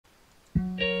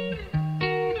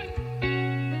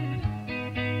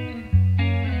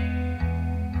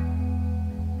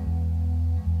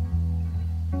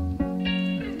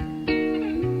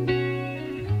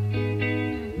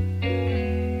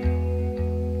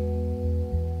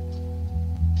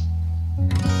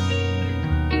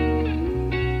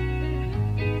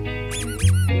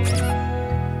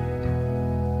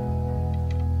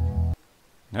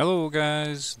Hello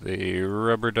guys, the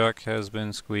rubber duck has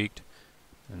been squeaked,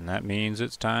 and that means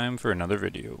it's time for another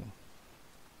video.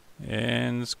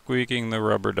 And squeaking the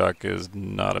rubber duck is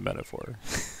not a metaphor.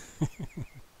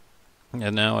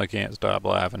 And now I can't stop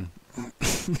laughing.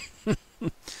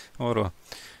 What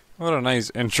a nice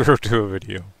intro to a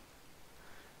video.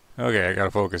 Okay, I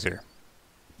gotta focus here.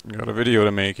 Got a video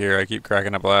to make here. I keep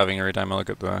cracking up laughing every time I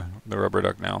look at the rubber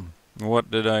duck now.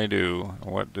 What did I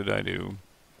do?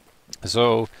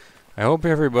 So, I hope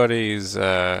everybody's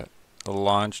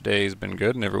launch day has been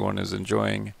good and everyone is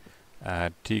enjoying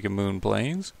Tika Moon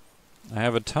Plains. I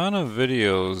have a ton of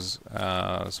videos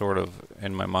sort of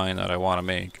in my mind that I want to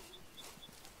make,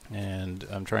 and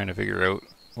I'm trying to figure out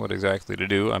what exactly to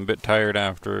do. I'm a bit tired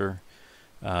after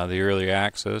the early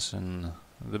access and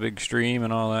the big stream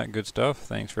and all that good stuff.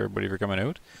 Thanks for everybody for coming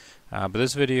out. But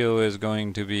this video is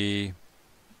going to be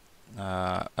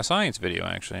a science video,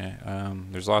 actually.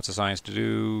 There's lots of science to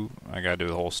do. I gotta do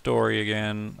the whole story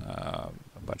again, a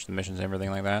bunch of the missions and everything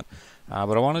like that.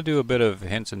 But I want to do a bit of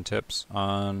hints and tips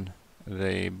on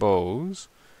the bows.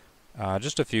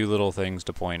 Just a few little things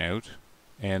to point out.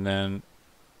 And then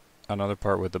another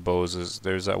part with the bows is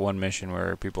there's that one mission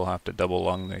where people have to double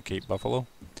lung the Cape Buffalo.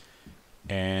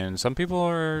 And some people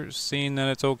are seeing that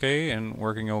it's okay and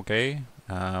working okay.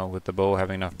 With the bow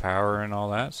having enough power and all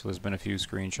that. So there's been a few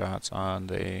screenshots on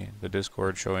the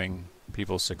Discord showing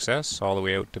people's success all the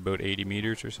way out to about 80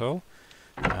 meters or so.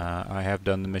 I have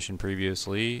done the mission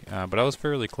previously, but I was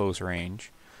fairly close range.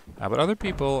 But other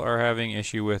people are having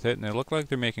issue with it, and they look like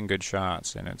they're making good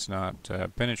shots, and it's not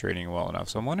penetrating well enough.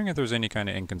 So I'm wondering if there's any kind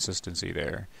of inconsistency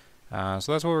there.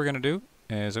 So that's what we're going to do,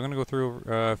 is I'm going to go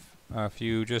through a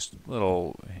few just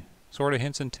little sort of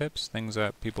hints and tips, things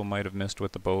that people might have missed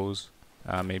with the bows.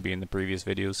 Maybe in the previous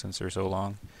videos since they're so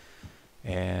long,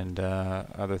 and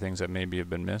other things that maybe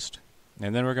have been missed.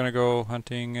 And then we're going to go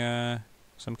hunting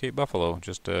some Cape Buffalo,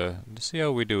 just to see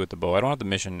how we do with the bow. I don't have the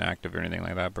mission active or anything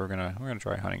like that, but we're gonna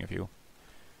try hunting a few.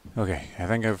 Okay, I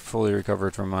think I've fully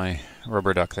recovered from my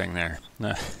rubber duck thing there.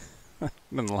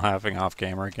 Been laughing off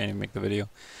camera, I can't even make the video.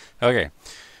 Okay,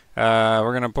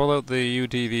 we're gonna pull out the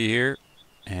UTV here,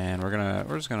 and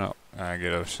we're just gonna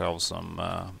get ourselves some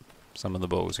of the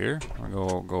bows here. We're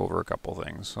going to go over a couple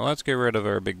things. So let's get rid of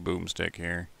our big boomstick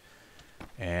here.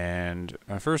 And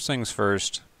first things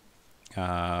first,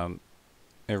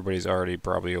 everybody's already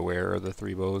probably aware of the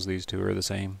three bows. These two are the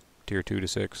same, tier 2 to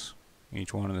 6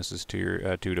 each one, and this is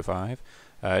tier 2 to 5.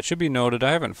 It should be noted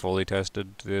I haven't fully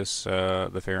tested this,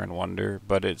 the Fair and Wonder,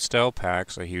 but it still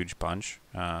packs a huge punch,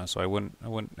 so I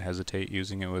wouldn't hesitate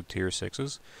using it with tier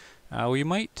 6s. We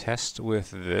might test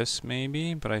with this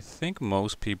maybe, but I think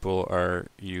most people are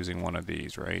using one of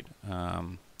these, right?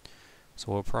 So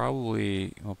we'll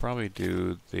probably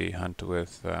do the hunt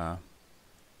with the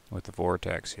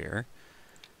Vortex here.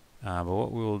 But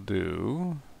what we'll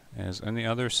do is in the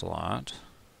other slot,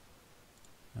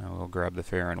 we'll grab the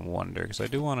Fair and Wonder, because I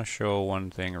do want to show one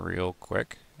thing real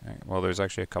quick. Well, there's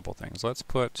actually a couple things. Let's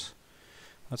put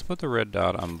the red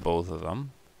dot on both of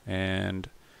them, and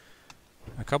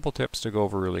a couple tips to go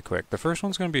over really quick. The first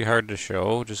one's going to be hard to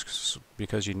show just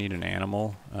because you need an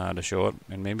animal to show it,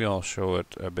 and maybe I'll show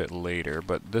it a bit later.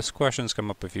 But this question's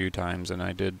come up a few times, and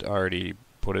I did already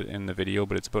put it in the video,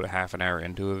 but it's about half an hour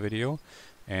into a video,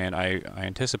 and I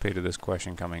anticipated this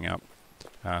question coming up.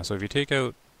 So if you take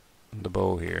out the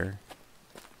bow here,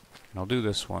 and I'll do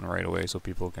this one right away so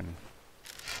people can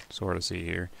sort of see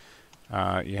here.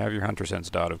 You have your Hunter Sense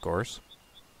dot, of course.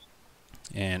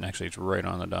 And actually it's right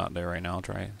on the dot there right now. I'll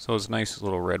try. So it's a nice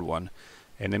little red one.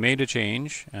 And they made a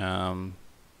change that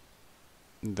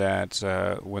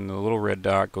when the little red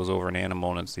dot goes over an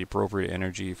animal and it's the appropriate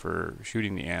energy for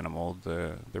shooting the animal,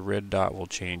 the red dot will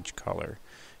change color.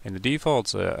 And the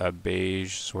default's a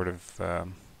beige, sort of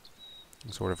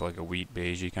like a wheat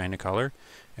beigey kind of color.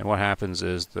 And what happens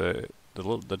is the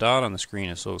dot on the screen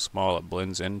is so small it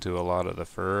blends into a lot of the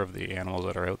fur of the animals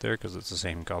that are out there because it's the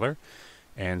same color.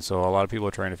 And so a lot of people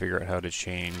are trying to figure out how to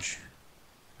change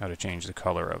the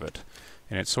color of it.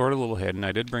 And it's sort of a little hidden.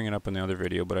 I did bring it up in the other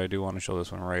video, but I do want to show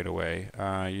this one right away.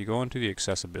 You go into the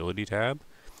accessibility tab,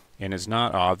 and it's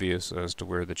not obvious as to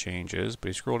where the change is, but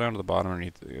you scroll down to the bottom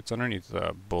underneath, it's underneath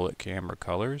the bullet camera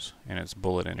colors, and it's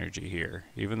bullet energy here.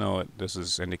 Even though this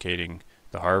is indicating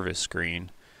the harvest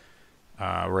screen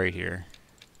right here.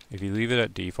 If you leave it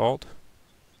at default,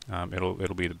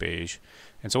 it'll be the beige.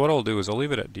 And so what I'll do is I'll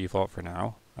leave it at default for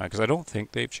now, because I don't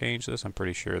think they've changed this. I'm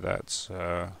pretty sure that's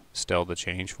still the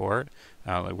change for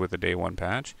it with the day 1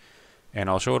 patch. And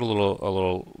I'll show it a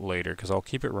little later, because I'll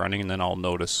keep it running and then I'll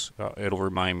notice, it'll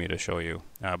remind me to show you.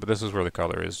 But this is where the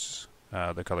color is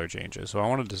the color changes. So I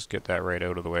want to just get that right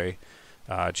out of the way.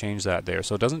 Change that there.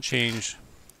 So it doesn't change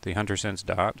the Hunter Sense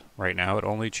dot right now. It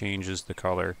only changes the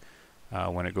color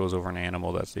when it goes over an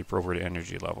animal that's the appropriate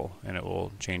energy level, and it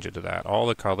will change it to that. All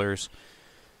the colors,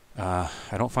 I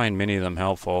don't find many of them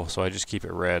helpful, so I just keep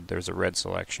it red. There's a red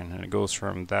selection, and it goes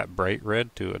from that bright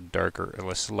red to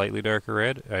a slightly darker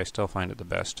red. I still find it the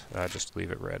best just to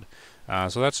leave it red.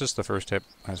 So that's just the first tip.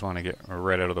 I just want to get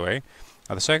red out of the way.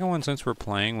 The second one, since we're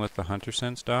playing with the Hunter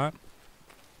Sense dot,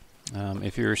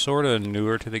 if you're sort of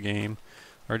newer to the game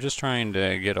or just trying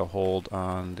to get a hold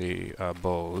on the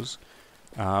bows,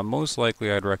 most likely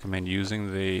I'd recommend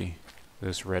using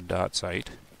this red dot sight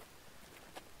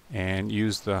and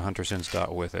use the Hunter Sense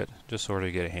dot with it, just sort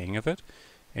of get a hang of it.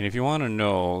 And if you want to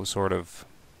know sort of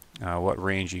what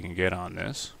range you can get on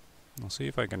this, I'll see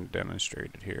if I can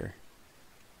demonstrate it here.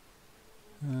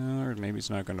 Or maybe it's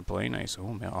not going to play nice.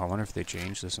 Oh man, I wonder if they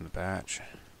changed this in the patch.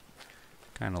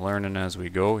 Kind of learning as we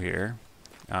go here.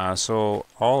 So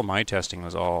all of my testing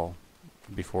was all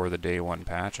before the day 1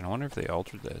 patch, and I wonder if they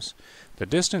altered this. The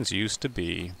distance used to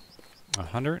be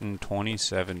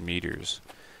 127 meters,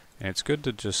 and it's good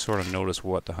to just sort of notice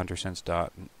what the Hunter Sense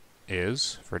dot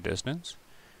is for distance.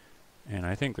 And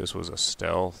I think this was a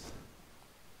stealth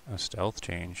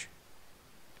change.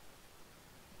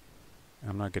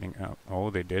 I'm not getting out.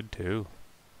 Oh, they did too.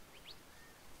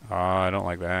 I don't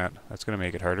like that. That's going to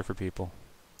make it harder for people.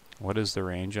 What is the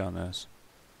range on this?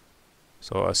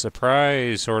 So a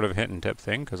surprise sort of hit and tip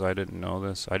thing, because I didn't know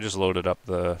this. I just loaded up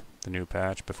the new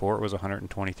patch. Before it was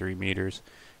 123 meters.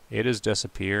 It is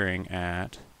disappearing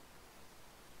at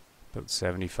about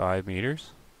 75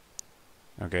 meters.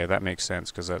 Okay, that makes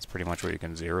sense, because that's pretty much what you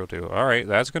can zero to. Alright,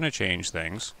 that's going to change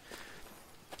things.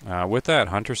 With that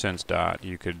Hunter Sense dot,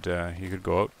 you could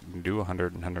go out and do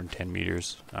 100 and 110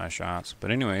 meters shots. But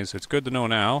anyways, it's good to know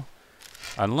now.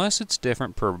 Unless it's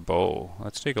different per bow.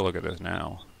 Let's take a look at this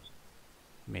now.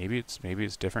 Maybe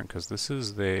it's different, because this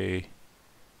is the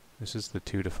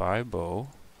 2 to 5 bow.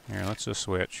 Here, let's just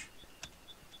switch.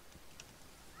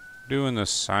 Doing the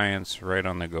science right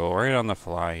on the go, right on the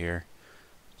fly here.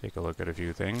 Take a look at a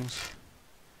few things.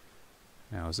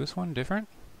 Now, is this one different?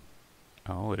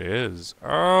 Oh, it is.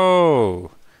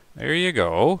 Oh, there you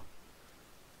go.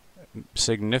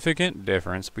 Significant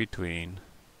difference between.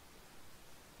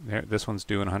 There, this one's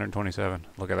doing 127.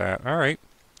 Look at that. All right.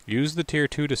 Use the tier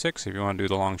 2 to 6 if you want to do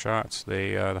the long shots.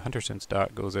 The Hunter Sense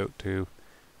dot goes out to,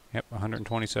 yep,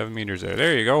 127 meters there.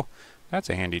 There you go. That's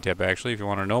a handy tip, actually, if you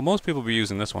want to know. Most people will be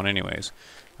using this one anyways.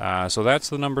 So that's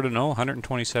the number to know,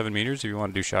 127 meters if you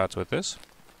want to do shots with this.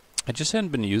 I just hadn't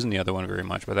been using the other one very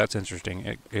much, but that's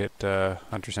interesting.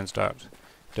 Hunter Sense dot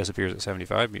disappears at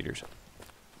 75 meters.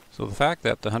 So the fact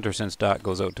that the Hunter Sense dot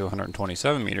goes out to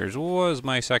 127 meters was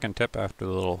my second tip after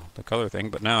the color thing,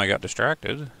 but now I got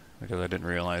distracted because I didn't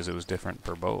realize it was different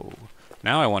per bow.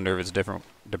 Now I wonder if it's different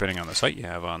depending on the sight you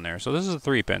have on there. So this is a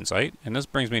 3-pin sight, and this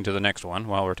brings me to the next one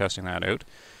while we're testing that out.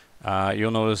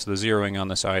 You'll notice the zeroing on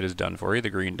the side is done for you,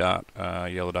 the green dot,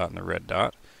 yellow dot, and the red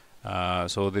dot.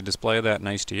 So they display that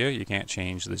nice to you. You can't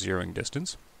change the zeroing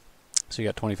distance. So you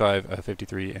got 25,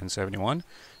 53, and 71.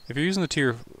 If you're using the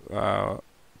tier 2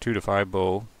 to 5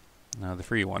 bow, the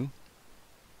free one,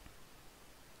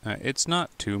 it's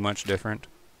not too much different.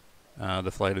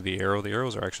 The flight of the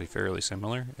arrows are actually fairly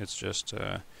similar. It's just,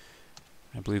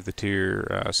 I believe the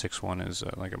tier 6 one is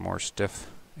like a more stiff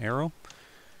arrow.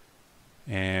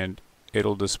 And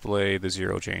it'll display the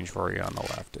zero change for you on the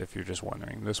left, if you're just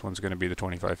wondering. This one's going to be the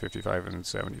 25, 55, and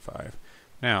 75.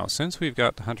 Now, since we've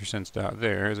got the Hunter Sense dot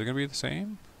there, is it going to be the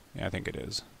same? Yeah, I think it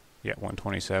is. Yeah,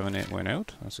 127, it went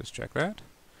out. Let's just check that.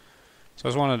 So I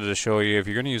just wanted to show you, if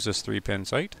you're going to use this 3-pin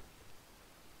sight,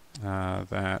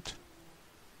 that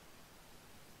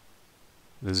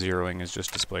the zeroing is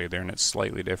just displayed there, and it's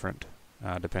slightly different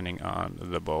depending on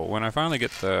the bow. When I finally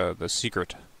get the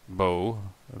secret bow,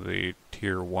 the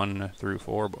tier 1 through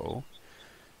 4 bow,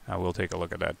 we'll take a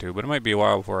look at that too, but it might be a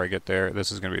while before I get there.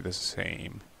 This is going to be the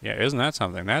same. Yeah, isn't that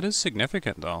something? That is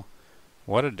significant though.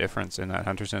 What a difference in that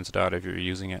Hunter Sense dot if you're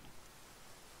using it.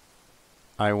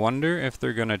 I wonder if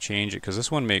they're going to change it, because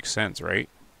this one makes sense, right?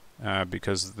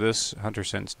 Because this Hunter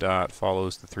Sense dot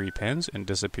follows the 3 pins and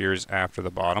disappears after the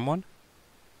bottom one.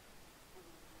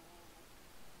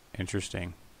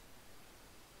 Interesting.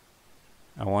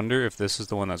 I wonder if this is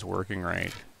the one that's working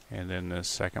right, and then the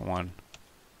second one.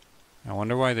 I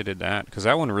wonder why they did that, because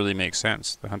that one really makes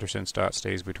sense. The Hunter Sense dot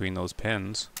stays between those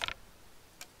pins.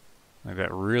 Like,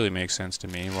 that really makes sense to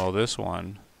me. Well, this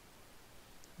one,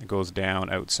 it goes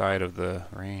down outside of the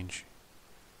range.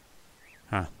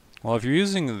 Huh. Well, if you're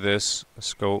using this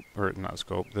scope, or not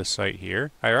scope, this sight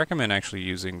here, I recommend actually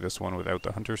using this one without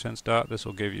the hunter sense dot. This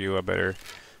will give you a better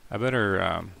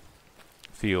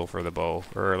feel for the bow,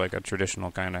 or like a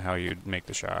traditional kind of how you'd make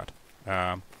the shot.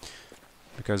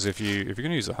 Because if you're going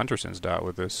to use the hunter sense dot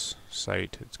with this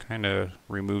sight, it kind of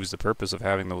removes the purpose of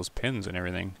having those pins and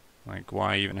everything. Like,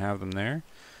 why even have them there?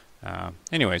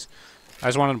 Anyways, I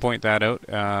just wanted to point that out.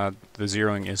 The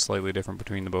zeroing is slightly different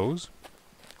between the bows,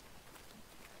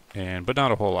 but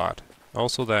not a whole lot.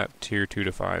 Also, that tier 2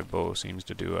 to 5 bow seems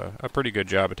to do a pretty good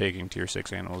job of taking tier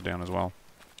 6 animals down as well.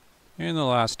 And the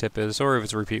last tip is, sorry if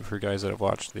it's a repeat for guys that have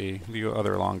watched the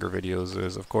other longer videos,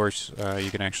 is of course you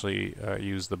can actually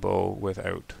use the bow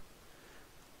without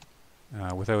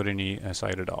any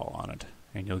sight at all on it.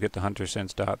 And you'll get the hunter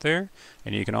sense dot there.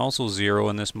 And you can also zero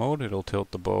in this mode. It'll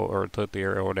tilt the bow, or tilt the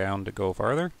arrow down to go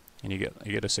farther, and you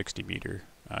get a 60 meter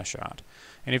shot.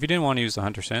 And if you didn't want to use the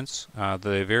hunter sense,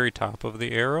 the very top of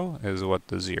the arrow is what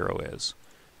the zero is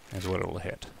what it'll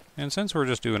hit. And since we're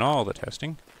just doing all the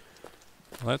testing,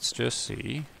 let's just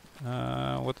see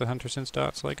what the hunter sense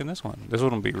dot's like in this one. This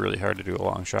one will be really hard to do a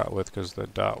long shot with because the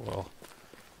dot will,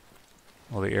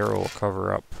 well, the arrow will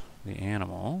cover up the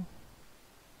animal.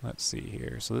 Let's see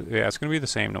here. So yeah, it's going to be the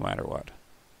same no matter what.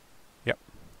 Yep.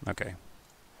 Okay.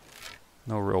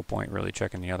 No real point really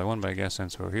checking the other one, but I guess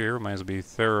since we're here, might as well be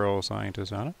thorough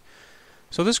scientists on it.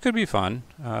 So this could be fun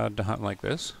to hunt like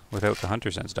this without the hunter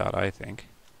sense dot, I think.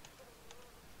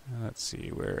 Let's see,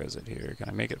 where is it here? Can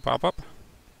I make it pop up?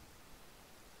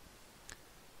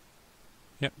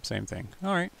 Yep, same thing.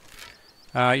 Alright.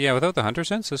 Yeah, without the hunter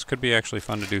sense, this could be actually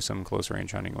fun to do some close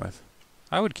range hunting with.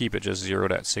 I would keep it just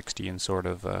zeroed at 60 and sort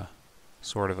of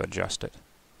adjust it,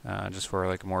 just for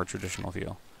like a more traditional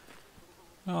feel.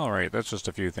 Alright, that's just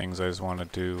a few things I just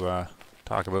wanted to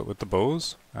talk about with the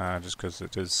bows, just because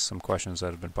it is some questions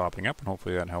that have been popping up, and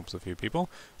hopefully that helps a few people.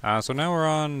 So now we're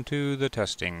on to the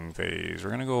testing phase. We're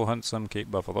going to go hunt some Cape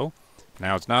buffalo.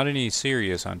 Now, it's not any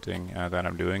serious hunting that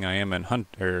I'm doing. I am in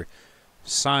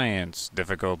science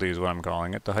difficulty is what I'm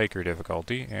calling it, the hiker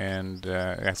difficulty, and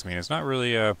it's not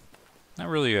really a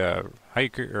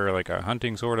hiker or like a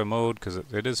hunting sort of mode, because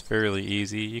it is fairly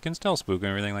easy. You can still spook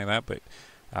and everything like that, but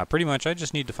pretty much I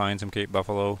just need to find some Cape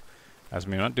buffalo. I'm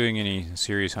not doing any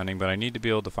serious hunting, but I need to be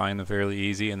able to find them fairly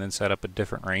easy and then set up at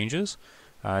different ranges,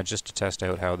 just to test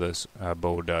out how this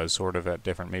bow does, sort of at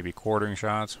different maybe quartering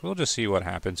shots. We'll just see what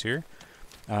happens here.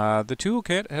 The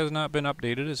toolkit has not been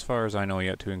updated as far as I know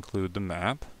yet to include the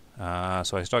map,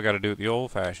 so I still got to do it the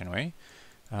old-fashioned way.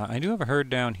 I do have a herd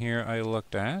down here I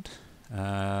looked at.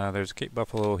 There's a Cape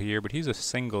buffalo here, but he's a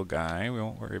single guy. We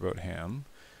won't worry about him.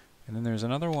 And then there's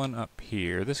another one up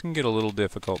here. This can get a little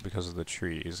difficult because of the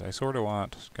trees. I sort of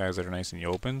want guys that are nice in the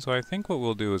open, so I think what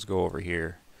we'll do is go over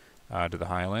here to the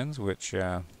highlands, which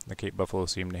the Cape buffalo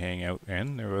seem to hang out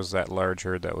in. There was that large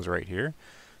herd that was right here.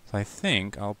 So I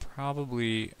think I'll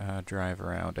probably drive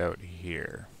around out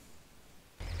here.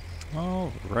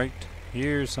 All right,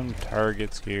 here's some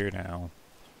targets here now.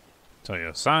 So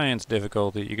yeah, science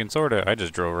difficulty. You can I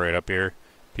just drove right up here,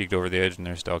 peeked over the edge, and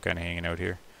they're still kind of hanging out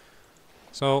here.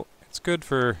 So it's good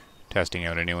for testing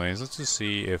out anyways. Let's just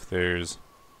see if there's,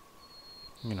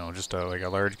 just like a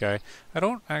large guy. I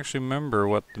don't actually remember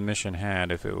what the mission had,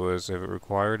 if it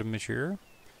required a mature.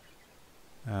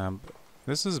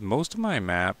 This is, most of my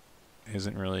map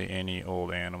isn't really any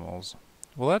old animals.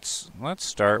 Well, let's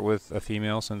start with a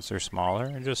female since they're smaller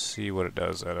and just see what it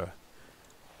does at a...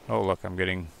 Oh look, I'm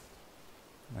getting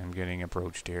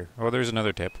approached here. Oh, there's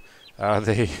another tip.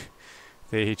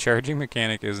 The charging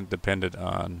mechanic isn't dependent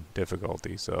on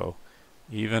difficulty, so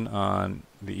even on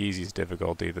the easiest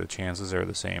difficulty, the chances are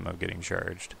the same of getting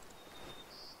charged.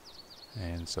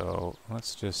 And so,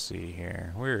 let's just see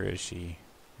here. Where is she?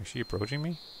 Is she approaching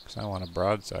me? Because I want a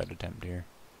broadside attempt here.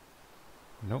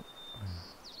 Nope.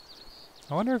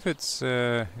 I wonder if it's,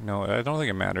 no, I don't think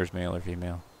it matters male or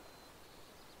female.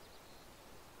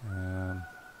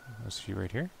 Was she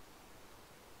right here?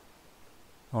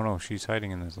 Oh no, she's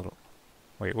hiding in this little...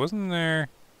 Wait, wasn't there...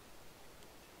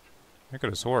 I could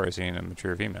have swore I seen a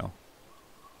mature female.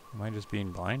 Am I just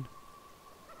being blind?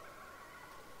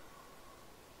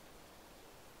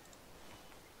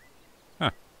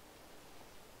 Huh.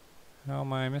 How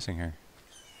am I missing her?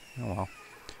 Oh well.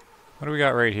 What do we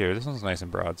got right here? This one's nice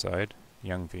and broadside.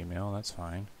 Young female, that's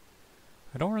fine.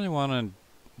 I don't really want to...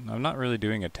 I'm not really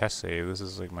doing a test save. This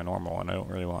is like my normal one. I don't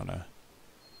really want to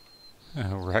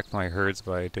wreck my herds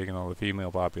by taking all the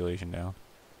female population down.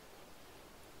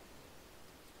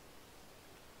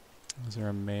 Is there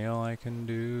a male I can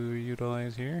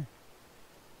utilize here?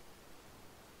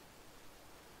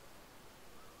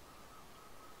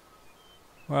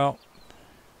 Well,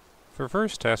 for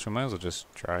first test, we might as well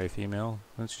just try female.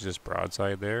 Since she's just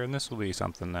broadside there, and this will be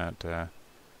something that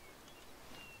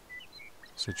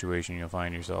situation you'll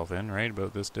find yourself in, right?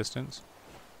 About this distance.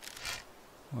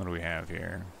 What do we have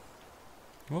here?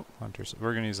 Oh, hunter.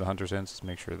 We're gonna use the hunter sense to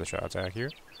make sure the shot's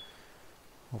accurate.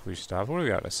 Hopefully she stops. What do we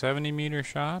got? A 70-meter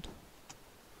shot?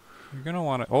 You're gonna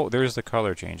want to. Oh, there's the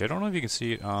color change. I don't know if you can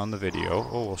see it on the video.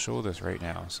 Oh, we'll show this right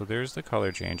now. So there's the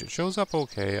color change. It shows up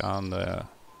okay on the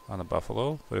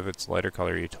buffalo, but if it's lighter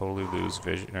color, you totally lose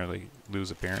vision or like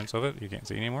lose appearance of it. You can't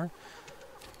see anymore.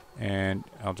 And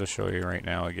I'll just show you right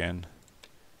now again.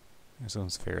 This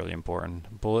one's fairly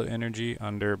important. Bullet energy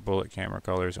under bullet camera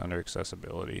colors under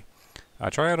accessibility.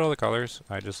 Try out all the colors.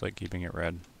 I just like keeping it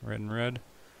red, red and red.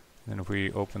 And then if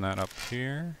we open that up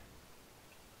here,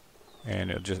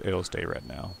 and it'll stay red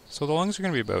now. So the lungs are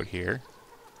going to be about here.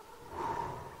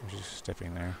 She's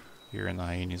stepping there. Here and the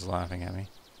hyena's laughing at me.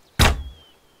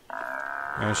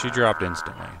 And she dropped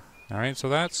instantly. Alright, so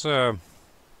that's, was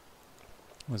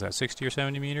that 60 or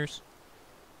 70 meters?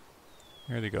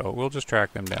 Here they go. We'll just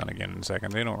track them down again in a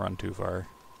second. They don't run too far.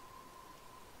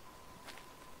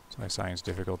 That's why science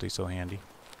difficulty is so handy.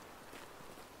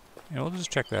 And we'll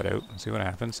just check that out and see what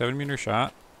happens. 7-meter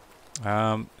shot.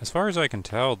 As far as I can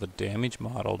tell, the damage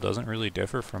model doesn't really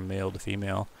differ from male to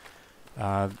female.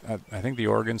 I think the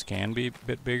organs can be a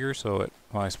bit bigger, so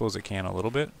well, I suppose it can a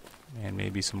little bit, and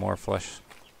maybe some more flesh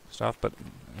stuff, but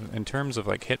in terms of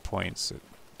like hit points, it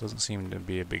doesn't seem to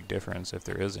be a big difference if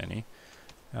there is any.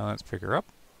 Now let's pick her up.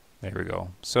 There we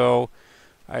go. So,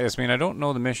 I mean, I don't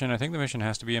know the mission. I think the mission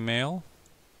has to be a male,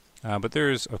 but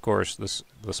there's, of course,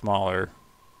 the smaller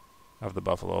of the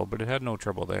buffalo, but it had no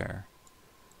trouble there.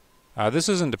 This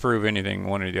isn't to prove anything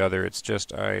one or the other. It's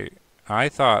just I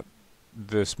thought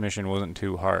this mission wasn't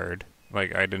too hard.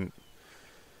 Like I don't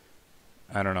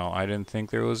know. I didn't think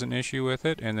there was an issue with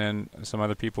it. And then some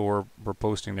other people were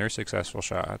posting their successful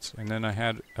shots. And then I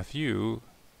had a few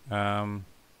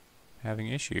having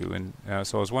issue. And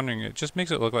so I was wondering, it just makes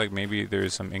it look like maybe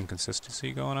there's some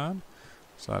inconsistency going on.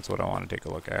 So that's what I want to take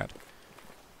a look at.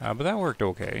 But that worked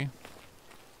okay.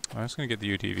 I'm just going to get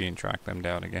the UTV and track them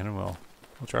down again, and we'll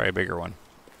try a bigger one.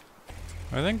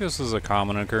 I think this is a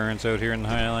common occurrence out here in the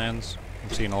Highlands.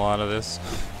 I've seen a lot of this.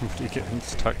 Everybody getting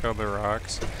stuck on the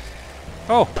rocks.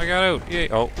 Oh, I got out. Yay.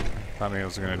 Oh, thought maybe I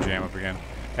was going to jam up again.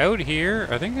 Out here,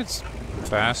 I think it's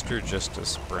faster just to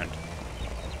sprint.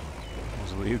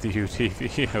 Just leave the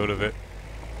UTV out of it.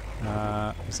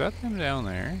 Is that them down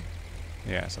there?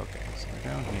 Yes, okay. So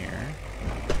they're down here.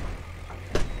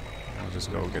 I'll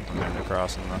just go get them there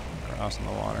crossing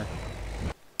the water.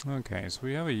 Okay, so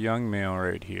we have a young male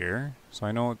right here. So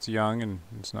I know it's young and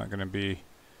it's not going to be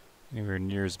anywhere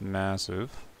near as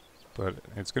massive, but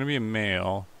it's going to be a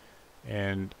male,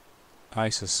 and I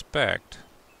suspect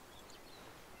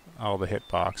all the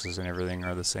hitboxes and everything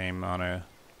are the same on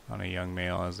a young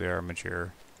male as they are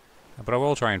mature. But I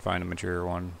will try and find a mature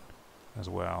one as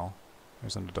well.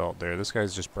 There's an adult there. This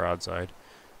guy's just broadside.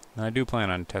 And I do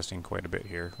plan on testing quite a bit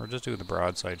here. We're just doing the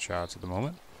broadside shots at the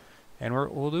moment. And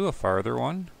we'll do a farther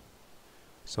one.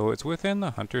 So it's within the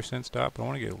hunter sense dot, but I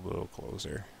want to get a little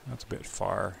closer. That's a bit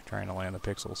far, trying to land the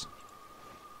pixels.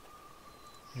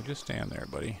 You just stand there,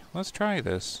 buddy. Let's try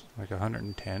this, like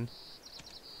 110.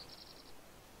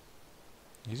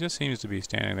 He just seems to be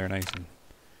standing there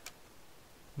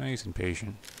nice and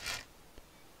patient.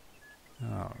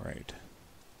 Alright.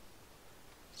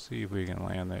 See if we can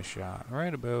land this shot.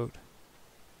 Right about...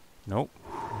 Nope.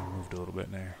 I moved a little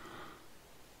bit there.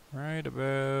 Right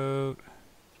about...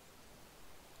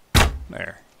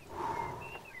 There.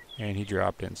 And he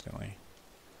dropped instantly.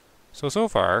 So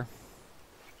far,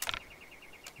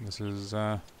 this is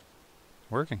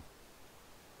working.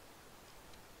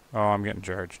 Oh, I'm getting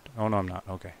charged. Oh, no, I'm not.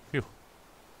 Okay. Phew.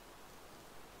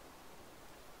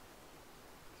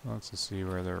 Let's just see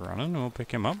where they're running, and we'll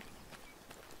pick him up.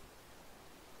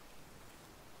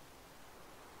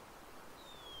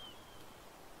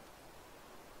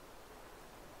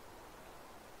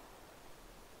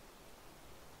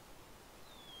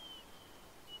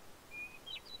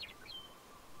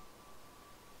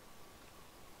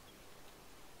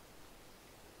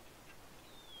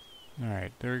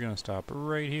 Alright, they're gonna stop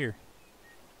right here.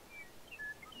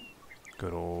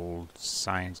 Good old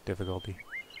science difficulty.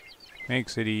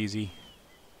 Makes it easy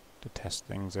to test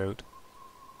things out.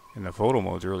 And the photo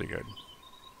mode's really good.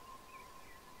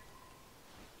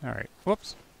 Alright,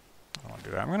 whoops. I don't want to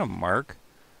do that. I'm gonna mark.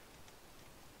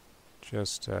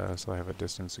 Just so I have a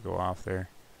distance to go off there.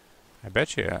 I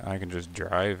bet you I can just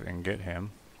drive and get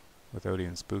him without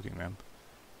even spooking them.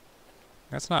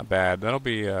 That's not bad. That'll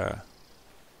be a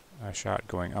shot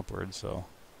going upwards, so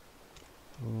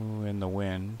Ooh, in the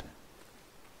wind.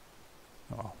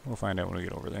 Oh, we'll find out when we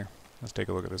get over there. Let's take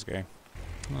a look at this guy.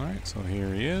 Alright, so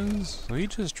here he is. So he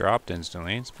just dropped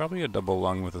instantly. It's probably a double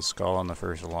lung with a skull on the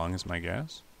first lung is my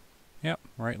guess. Yep,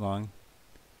 right lung.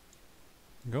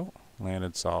 Go.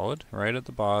 Landed solid. Right at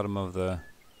the bottom of the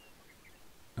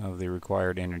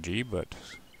required energy, but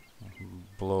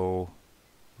below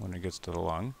when it gets to the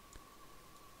lung.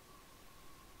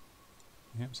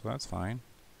 Yep, so that's fine.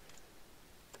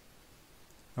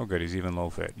 Oh good, he's even low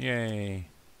fit. Yay!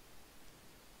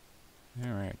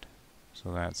 Alright.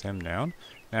 So that's him down.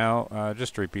 Now,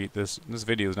 just to repeat, this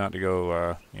video is not to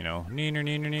go, you know, neener,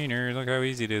 neener, neener, look how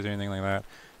easy it is or anything like that.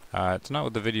 It's not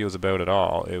what the video is about at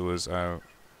all. It was, I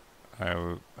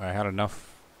had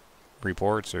enough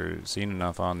reports or seen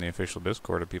enough on the official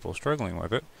Discord of people struggling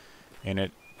with it, and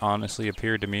it honestly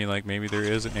appeared to me like maybe there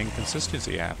is an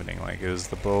inconsistency happening. Like, is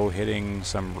the bow hitting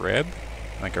some rib,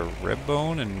 like a rib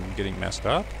bone, and getting messed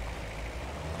up?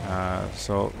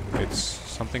 So it's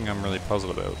something I'm really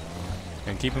puzzled about.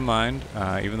 And keep in mind,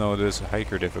 even though it is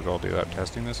hiker difficulty that I'm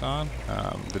testing this on,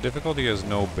 the difficulty has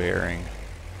no bearing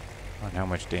on how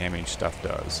much damage stuff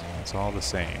does. It's all the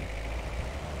same,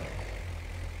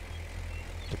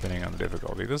 depending on the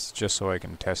difficulty. This is just so I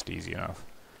can test easy enough.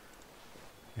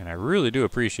 And I really do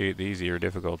appreciate the easier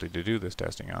difficulty to do this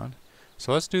testing on.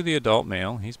 So let's do the adult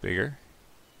male. He's bigger.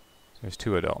 There's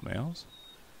 2 adult males.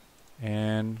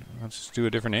 And let's just do a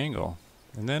different angle.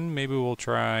 And then maybe we'll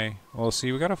try... Well,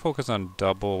 see, we gotta focus on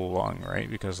double lung,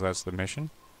 right? Because that's the mission.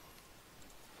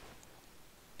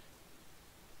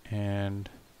 And...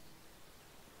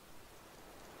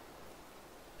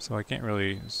 so I can't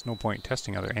really... There's no point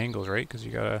testing other angles, right? Because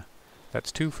you gotta...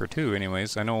 That's 2 for 2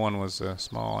 anyways. I know one was a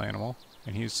small animal,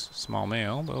 and he's small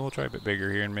male, but we'll try a bit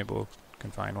bigger here, and maybe we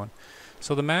can find one.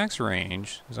 So the max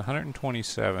range is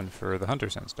 127 for the hunter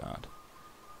sense dot.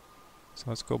 So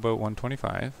let's go about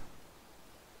 125.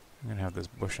 I'm going to have this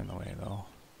bush in the way, though.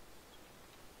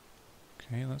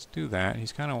 Okay, let's do that.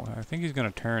 He's kind of... I think he's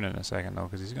going to turn in a second, though,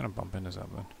 because he's going to bump into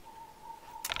something.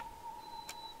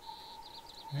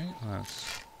 Okay,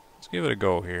 let's give it a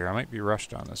go here. I might be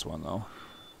rushed on this one, though.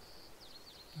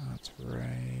 That's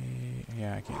right...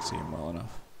 Yeah, I can't see him well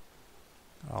enough.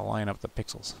 I'll line up the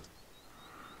pixels.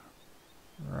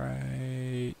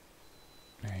 Right...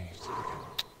 Nice.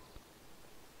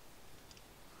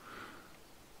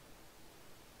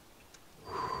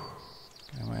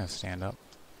 I might have to stand up.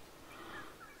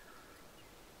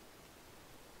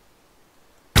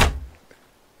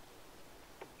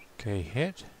 Okay,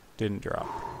 hit. Didn't drop.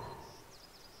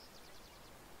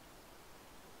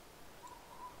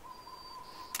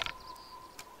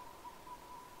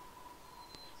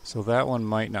 So that one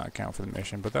might not count for the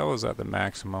mission, but that was at the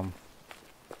maximum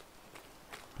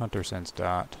hunter sense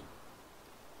dot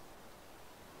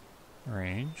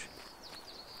range.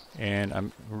 And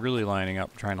I'm really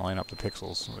trying to line up the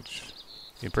pixels, which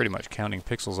you're pretty much counting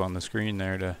pixels on the screen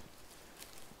there to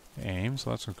aim. So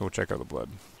let's go check out the blood.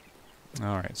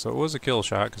 Alright, so it was a kill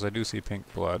shot because I do see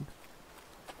pink blood.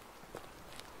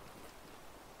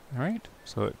 Alright,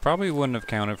 so it probably wouldn't have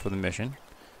counted for the mission,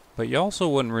 but you also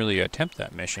wouldn't really attempt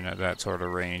that mission at that sort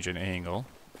of range and angle.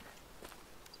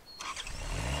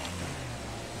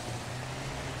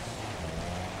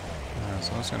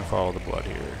 So I'm just going to follow the blood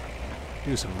here.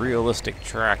 Do some realistic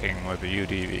tracking with the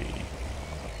UDV.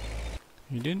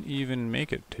 You didn't even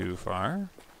make it too far.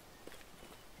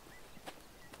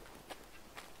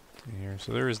 Here,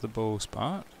 so there is the bow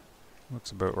spot. Looks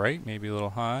about right. Maybe a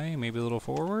little high, maybe a little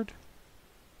forward.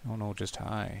 Oh no, just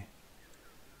high.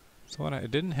 So it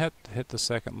didn't hit the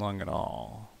second lung at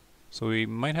all. So we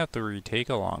might have to retake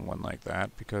a long one like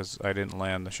that because I didn't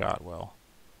land the shot well.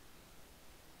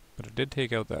 But it did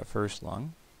take out that first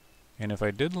lung. And if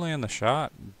I did land the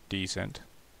shot decent,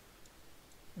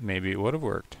 maybe it would have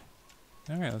worked.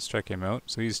 Alright, let's check him out.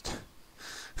 So he's...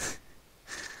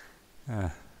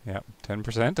 yep,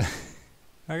 10%.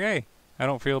 Okay, I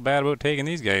don't feel bad about taking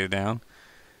these guys down.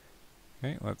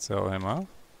 Okay, let's sell him off.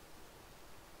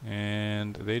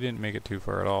 And they didn't make it too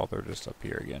far at all. They're just up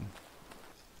here again.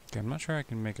 Okay, I'm not sure I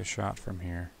can make a shot from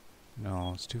here.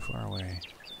 No, it's too far away.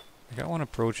 I got one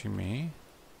approaching me.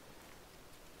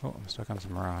 Oh, I'm stuck on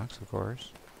some rocks, of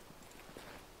course.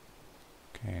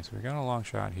 Okay, so we got a long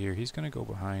shot here. He's gonna go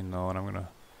behind though, and I'm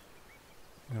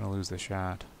gonna lose the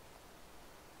shot.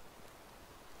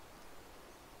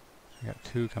 I got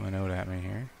 2 coming out at me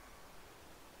here.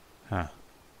 Huh.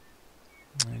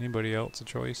 Anybody else a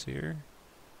choice here?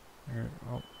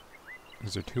 Oh,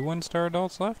 is there 2 1-star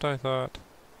adults left? I thought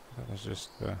that was just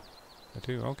the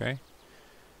 2. Okay.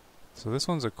 So this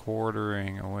one's a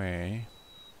quartering away.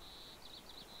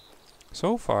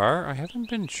 So far, I haven't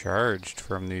been charged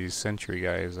from these sentry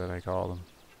guys that I call them.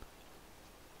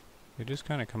 They just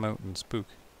kind of come out and spook.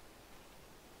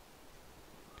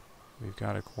 We've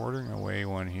got a quartering away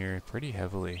one here pretty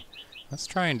heavily. Let's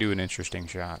try and do an interesting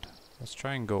shot. Let's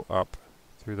try and go up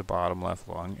through the bottom left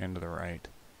lung into the right.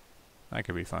 That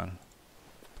could be fun.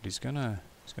 But he's gonna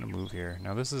move here.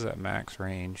 Now this is at max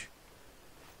range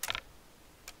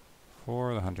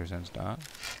for the Hunter's Sense dot.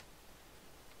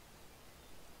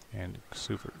 And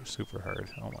super hard.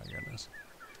 Oh my goodness.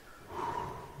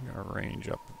 I'm gonna range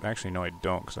up. Actually, no, I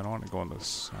don't, because I don't want to go in the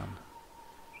sun.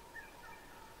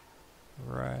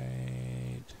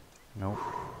 Right. Nope.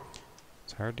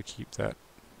 It's hard to keep that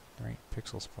right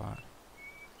pixel spot.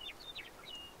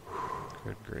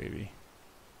 Good gravy.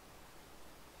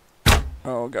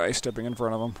 Oh, guy stepping in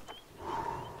front of him.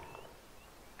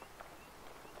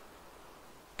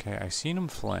 Okay, I seen him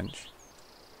flinch.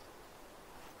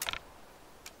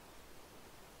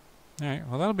 Alright,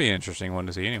 well that'll be an interesting one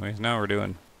to see anyways. Now we're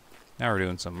doing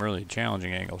some really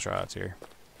challenging angle shots here.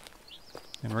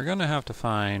 And we're gonna have to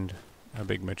find a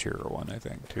big mature one, I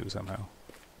think, too, somehow.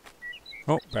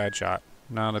 Oh, bad shot.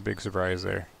 Not a big surprise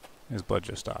there. His blood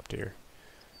just stopped here.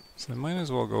 So I might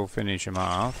as well go finish him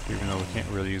off, even though we can't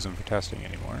really use him for testing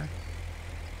anymore.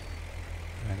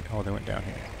 And, oh, they went down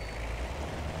here.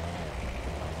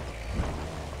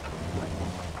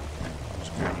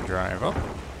 Just gonna drive up.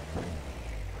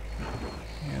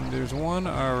 And there's one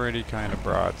already kind of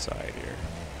broadside here.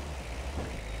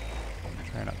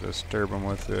 Try not to disturb him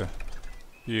with the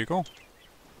vehicle.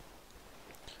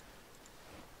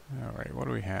 Alright, what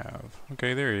do we have?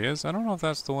 Okay, there he is. I don't know if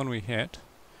that's the one we hit.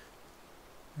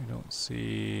 I don't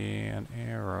see an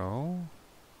arrow.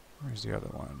 Where's the other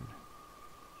one?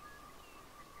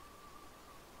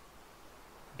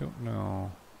 I don't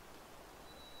know.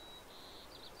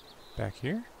 Back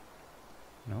here?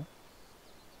 No.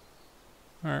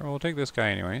 Alright, well, we'll take this guy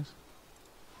anyways.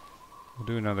 We'll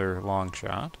do another long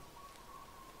shot.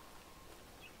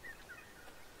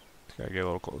 Just gotta get a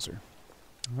little closer.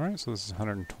 Alright, so this is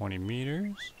 120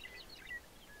 meters.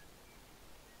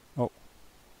 Oh.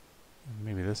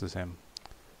 Maybe this is him.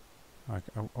 Like,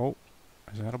 oh.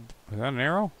 Is that an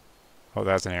arrow? Oh,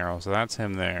 that's an arrow. So that's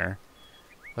him there.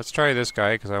 Let's try this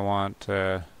guy because I want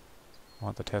the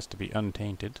test to be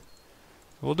untainted.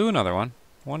 So we'll do another one.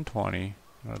 120.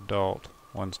 An adult.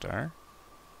 1 star.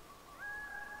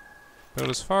 But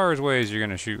as far away as you're going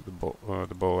to shoot the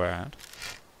bow at,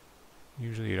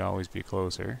 usually you'd always be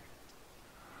closer.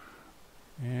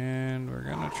 And we're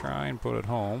going to try and put it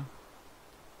home.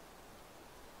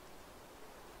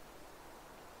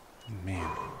 Man.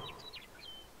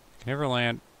 Can never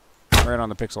land right on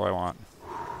the pixel I want.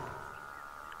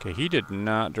 Okay, he did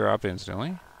not drop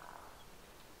instantly.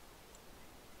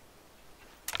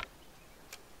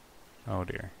 Oh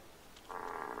dear.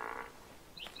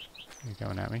 You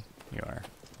coming at me? You are.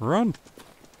 Run!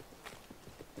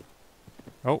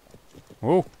 Oh.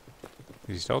 Whoa.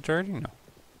 Is he still charging? No.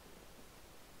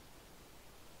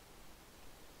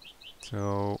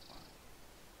 So,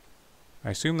 I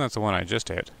assume that's the one I just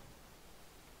hit.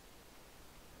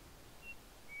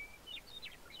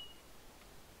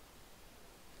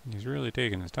 He's really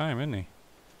taking his time, isn't he?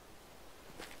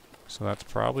 So that's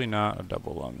probably not a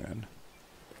double lung then.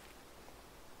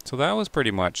 So that was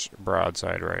pretty much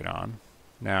broadside right on.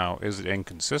 Now, is it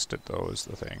inconsistent though is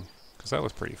the thing. Because that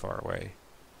was pretty far away.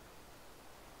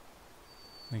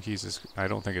 I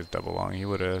don't think it's double lung. He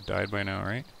would have died by now,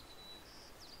 right?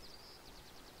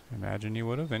 Imagine he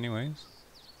would have anyways.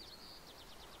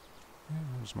 Yeah,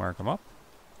 we'll just mark him up.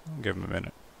 I'll give him a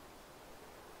minute.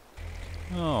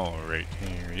 Alright,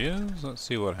 here he is. Let's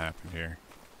see what happened here.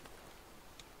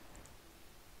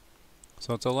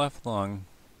 So it's a left lung,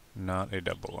 not a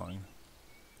double lung.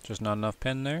 Just not enough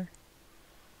pen there.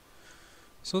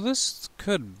 So this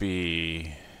could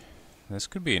be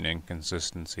an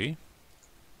inconsistency.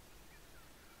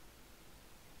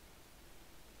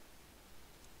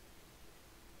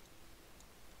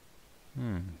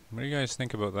 What do you guys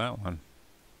think about that one?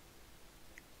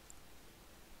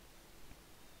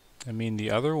 I mean,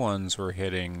 the other ones were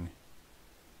hitting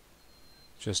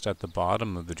just at the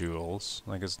bottom of the jewels.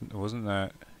 Like, it's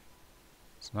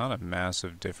not a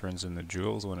massive difference in the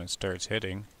jewels when it starts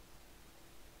hitting.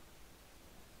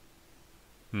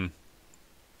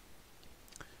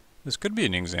 This could be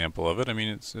an example of it. I mean,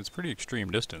 it's pretty extreme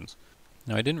distance.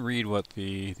 Now, I didn't read what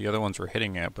the other ones were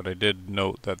hitting at, but I did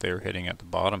note that they were hitting at the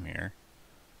bottom here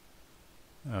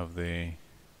of the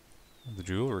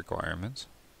jewel requirements.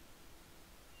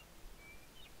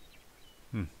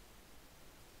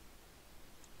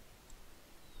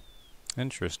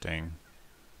 Interesting.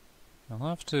 I'll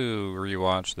have to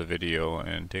rewatch the video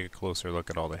and take a closer look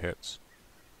at all the hits.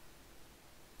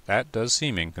 That does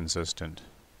seem inconsistent.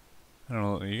 I don't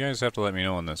know, you guys have to let me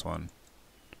know on this one.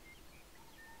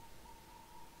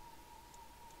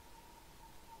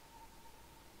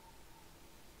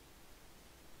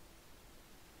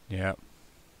 Yep.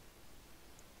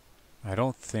 I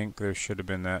don't think there should have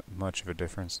been that much of a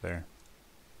difference there.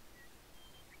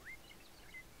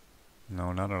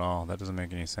 No, not at all. That doesn't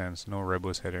make any sense. No rib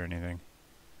was hit or anything.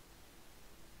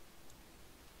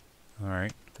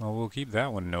 Alright. Well, we'll keep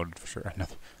that one noted for sure.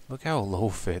 Look how low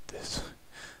fit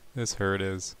this herd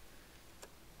is.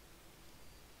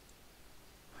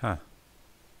 Huh.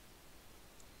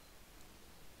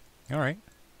 Alright.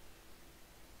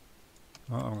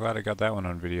 Well, I'm glad I got that one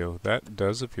on video. That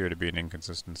does appear to be an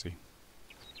inconsistency.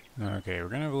 Okay, we're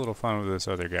gonna have a little fun with this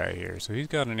other guy here. So he's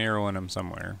got an arrow in him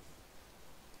somewhere.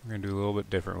 We're gonna do a little bit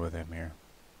different with him here.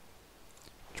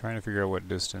 Trying to figure out what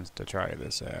distance to try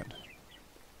this at.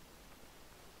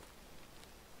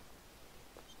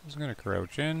 Just gonna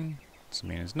crouch in. This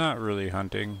means it's not really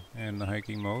hunting in the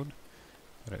hiking mode,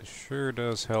 but it sure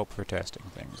does help for testing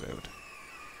things out.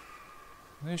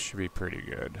 This should be pretty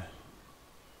good.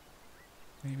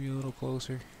 Maybe a little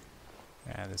closer.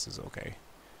 Yeah, this is okay.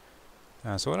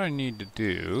 So what I need to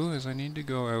do is I need to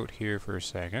go out here for a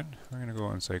second. We're going to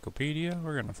go Encyclopedia.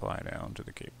 We're going to fly down to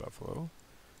the Cape Buffalo.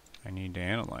 I need to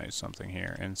analyze something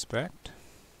here. Inspect.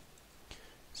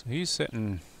 So he's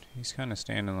sitting, he's kind of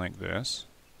standing like this.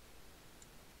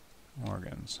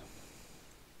 Organs.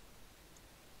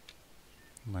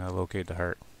 I'm going to locate the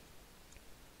heart.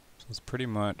 So it's pretty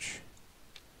much,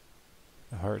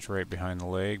 the heart's right behind the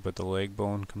leg, but the leg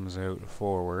bone comes out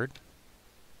forward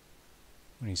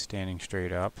when he's standing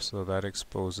straight up, so that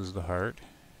exposes the heart.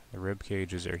 The rib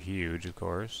cages are huge, of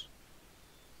course.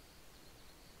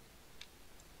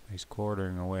 He's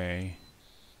quartering away.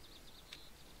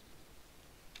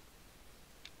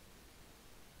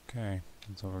 Okay,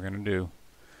 that's what we're gonna do.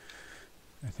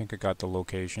 I think I got the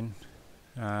location.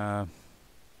 Quarter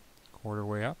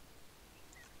way up.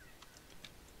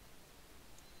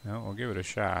 No, we'll give it a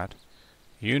shot.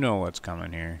 You know what's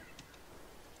coming here.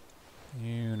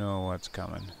 You know what's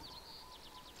coming.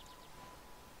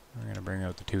 We're going to bring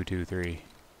out the 223.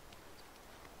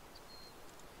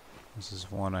 This is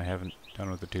one I haven't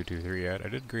done with the 223 yet. I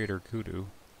did Greater Kudu.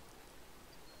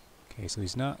 Okay, so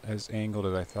he's not as angled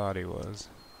as I thought he was.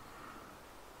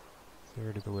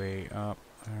 Third of the way up.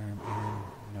 Arm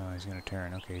in. No, he's going to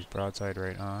turn. Okay, he's broadside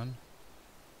right on.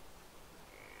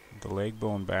 The leg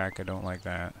bone back, I don't like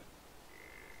that.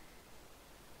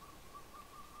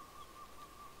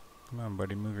 Come on,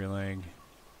 buddy, move your leg.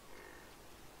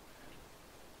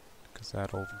 Because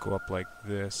that'll go up like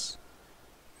this.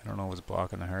 I don't know if it's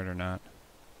blocking the heart or not.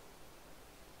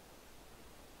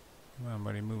 Come on,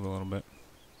 buddy, move a little bit.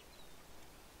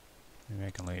 Maybe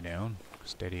I can lay down,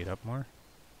 steady it up more.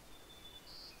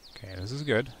 Okay, this is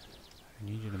good. I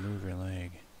need you to move your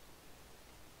leg.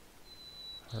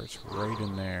 Heart's right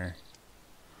in there.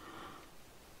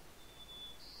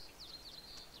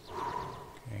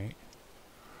 Okay.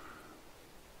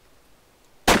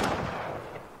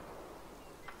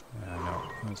 No,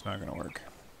 that's not gonna work.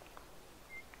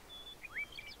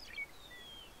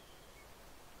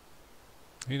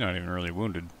 He's not even really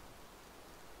wounded.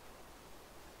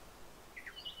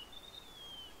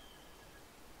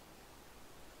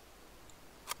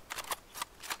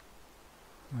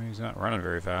 Well, he's not running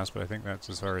very fast, but I think that's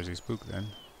as far as he spooked then.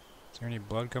 Is there any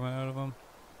blood coming out of him?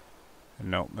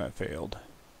 Nope, that failed.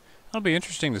 That'll be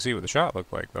interesting to see what the shot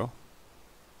looked like, though.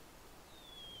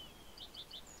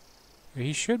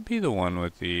 He should be the one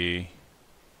with the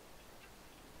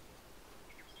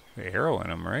arrow in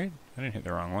him, right? I didn't hit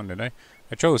the wrong one, did I?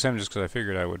 I chose him just because I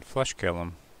figured I would flush kill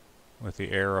him with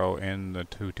the arrow in the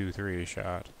 223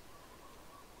 shot.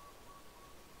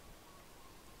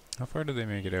 How far did they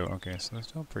make it out? Okay, so they're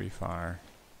still pretty far.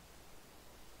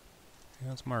 Okay,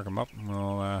 let's mark them up and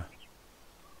we'll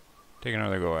take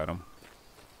another go at them.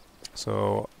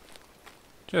 So,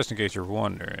 just in case you're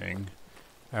wondering,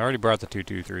 I already brought the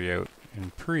 223 out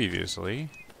in previously.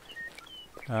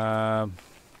 And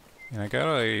I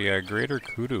got a Greater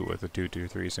Kudu with the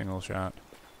 223 single shot.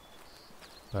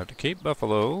 But Cape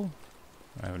Buffalo,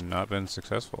 I have not been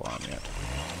successful on yet.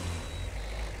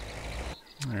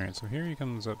 Alright, so here he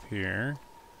comes up here.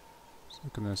 Just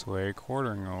looking this way,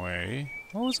 quartering away.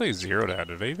 What was I zeroed at?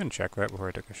 Did I even check that before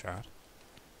I took a shot?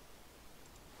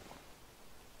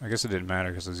 I guess it didn't matter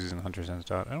because I was using Hunter Sense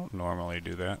Dot. I don't normally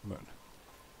do that, but...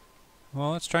 Well,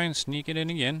 let's try and sneak it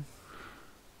in again.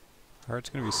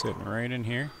 Heart's gonna be sitting right in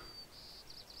here.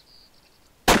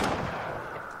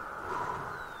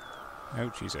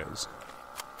 Ouch, he says.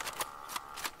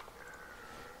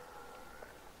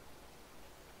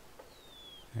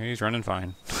 He's running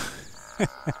fine.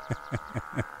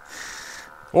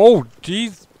 Oh,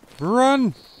 jeez.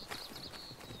 Run!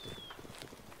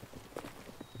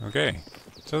 Okay.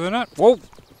 So they're not... Whoa!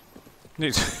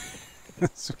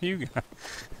 So you got...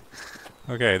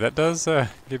 Okay, that does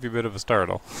give you a bit of a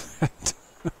startle.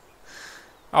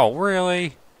 Oh,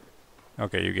 really?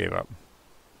 Okay, you gave up.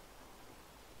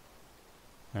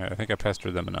 I think I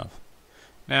pestered them enough.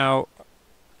 Now,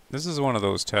 this is one of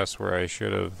those tests where I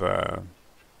should have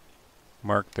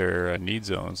marked their need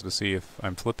zones to see if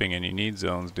I'm flipping any need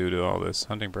zones due to all this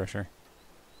hunting pressure.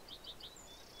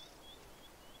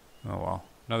 Oh well.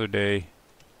 Another day.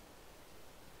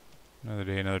 Another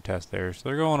day, another test there. So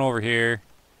they're going over here.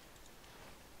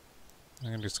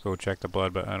 I can just go check the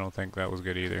blood, but I don't think that was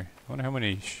good either. I wonder how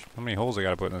many holes I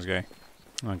gotta put in this guy.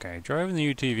 Okay, driving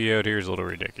the UTV out here is a little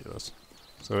ridiculous.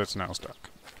 So it's now stuck.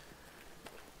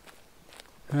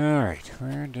 Alright,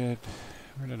 where did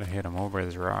I hit him? Over by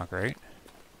this rock, right?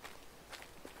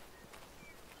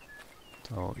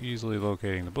 So easily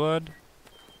locating the blood.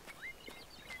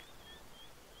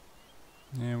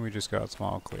 And we just got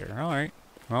small clear. Alright.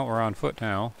 Well, we're on foot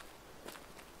now.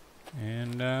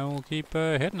 And we'll keep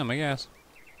hitting them, I guess.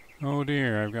 Oh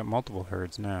dear, I've got multiple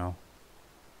herds now.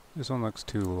 This one looks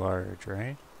too large,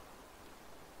 right?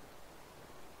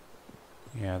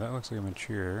 Yeah, that looks like a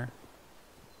mature.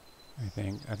 I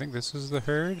think this is the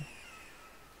herd.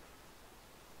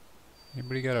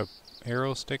 Anybody got a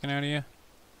arrow sticking out of you?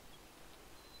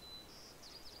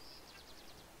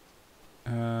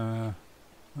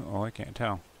 Oh, I can't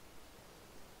tell.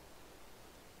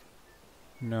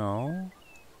 No.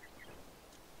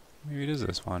 Maybe it is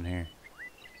this one here.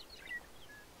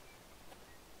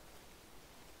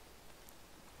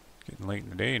 Getting late in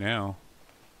the day now.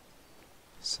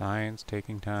 Science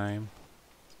taking time.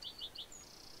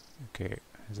 Okay,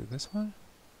 is it this one?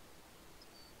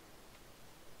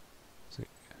 Is it?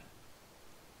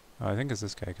 Oh, I think it's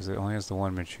this guy because it only has the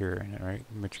one mature in it, right?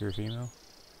 Mature female.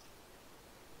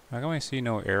 How come I see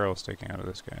no arrow sticking out of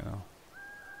this guy though?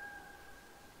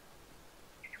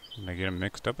 Did I get him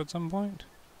mixed up at some point?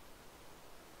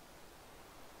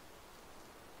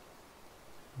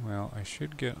 Well, I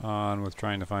should get on with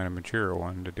trying to find a mature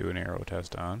one to do an arrow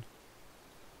test on.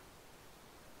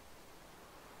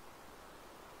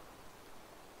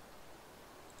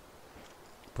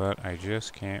 But I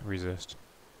just can't resist.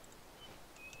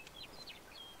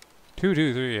 2,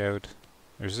 2, 3 out.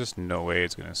 There's just no way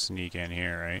it's gonna sneak in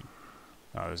here, right?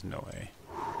 Oh, there's no way.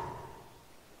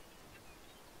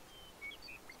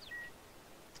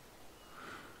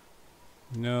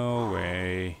 No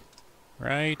way.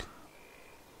 Right?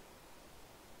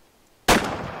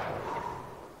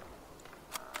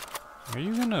 Are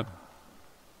you gonna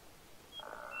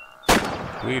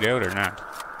bleed out or not?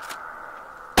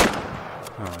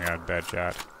 Oh my god, bad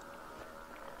shot.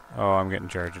 Oh, I'm getting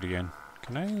charged again.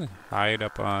 Can I hide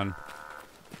up on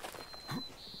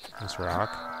this rock?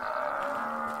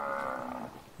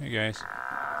 Hey guys.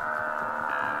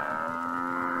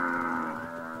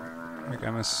 Like,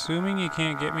 I'm assuming you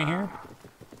can't get me here?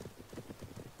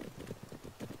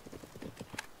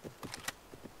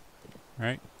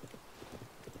 Right?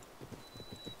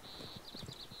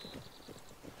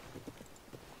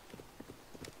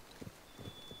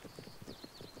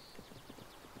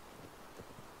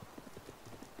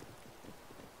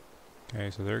 Okay,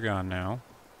 so they're gone now.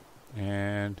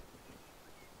 And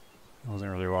I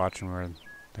wasn't really watching where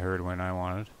the herd went I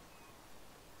wanted.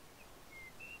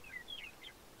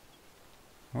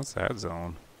 What's that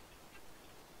zone?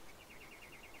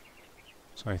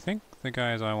 So I think the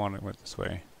guys I wanted went this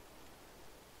way.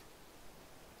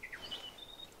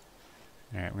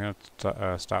 Alright, I'm gonna have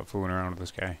to stop fooling around with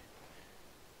this guy.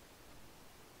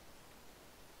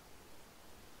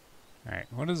 Alright,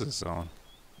 what is this zone?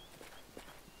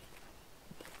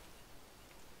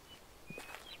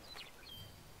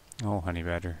 Oh, honey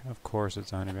badger. Of course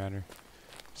it's a honey badger.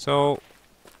 So,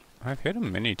 I've hit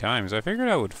him many times. I figured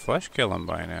I would flesh kill him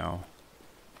by now.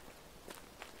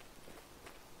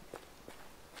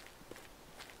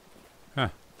 Huh.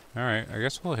 Alright, I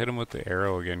guess we'll hit him with the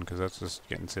arrow again, because that's just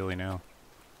getting silly now.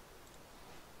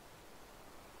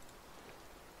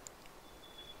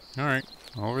 Alright,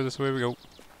 over this way we go.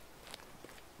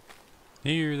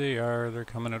 Here they are, they're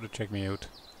coming out to check me out.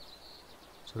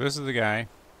 So this is the guy.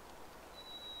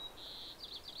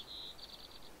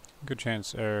 Good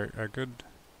chance, or a good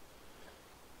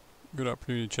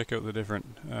opportunity to check out the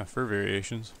different fur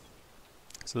variations.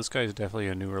 So this guy's definitely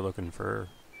a newer looking fur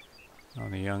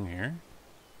on the young here.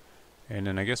 And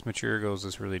then I guess mature goes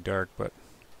this really dark, but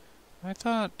I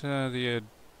thought the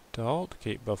adult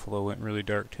Cape Buffalo went really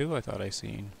dark too, I thought I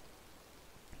seen.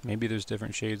 Maybe there's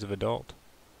different shades of adult.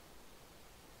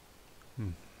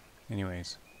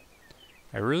 Anyways.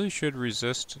 I really should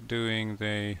resist doing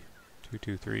the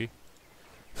 223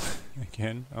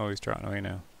 again. Oh, he's trotting away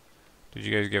now. Did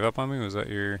you guys give up on me? Was that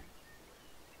your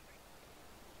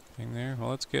thing there? Well,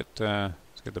 let's get the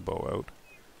bow out.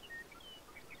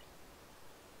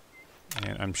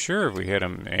 And I'm sure if we hit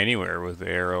him anywhere with the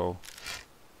arrow,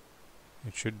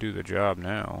 it should do the job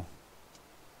now.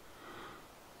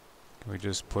 Can we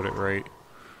just put it right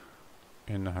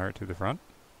in the heart to the front?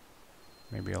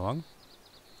 Maybe a lung?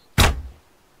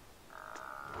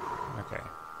 Okay.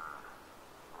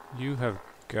 You have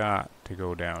got to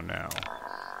go down now.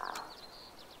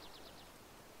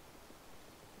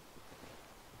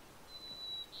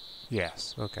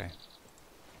 Yes, okay.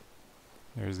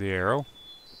 There's the arrow.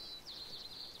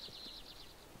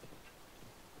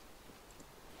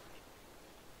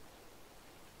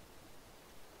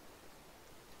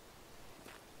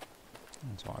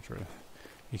 Let's watch it.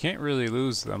 You can't really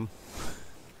lose them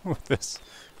with this,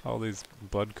 all these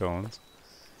blood cones.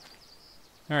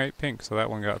 Alright, pink, so that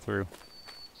one got through.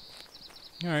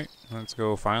 Alright, let's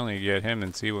go finally get him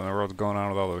and see what in the world's going on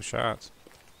with all those shots.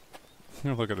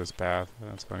 Look at this path,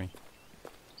 that's funny.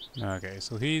 Okay,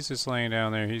 so he's just laying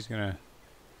down there, he's gonna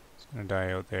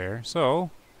die out there.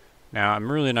 So, now I'm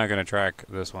really not gonna track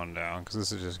this one down, because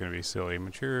this is just gonna be silly.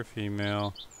 Mature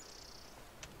female,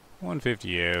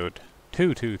 150 out,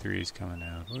 223's coming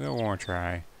out. We'll get one more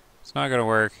try. It's not gonna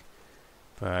work.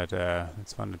 But,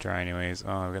 it's fun to try anyways.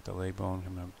 Oh, I've got the leg bone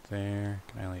coming up there.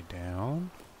 Can I lay down?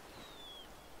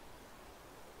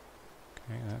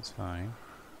 Okay, that's fine.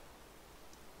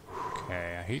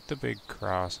 Okay, I hate the big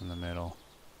cross in the middle.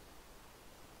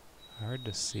 Hard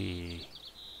to see.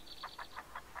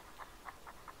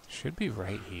 Should be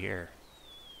right here.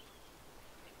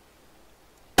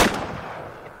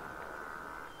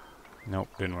 Nope,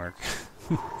 didn't work.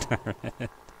 Darn it.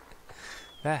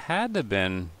 That had to have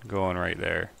been going right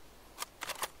there.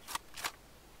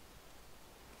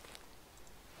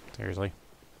 Seriously?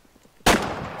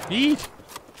 Eat!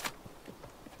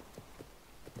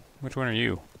 Which one are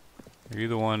you? Are you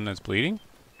the one that's bleeding?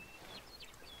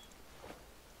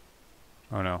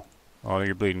 Oh no. Oh,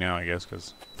 you're bleeding now, I guess,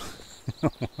 because...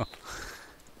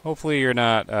 Hopefully you're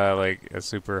not, like, a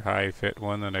super high fit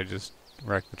one that I just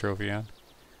wrecked the trophy on.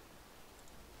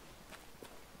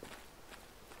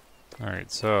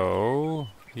 Alright, so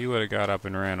he would have got up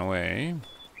and ran away.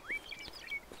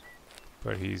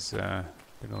 But he's gonna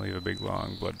leave a big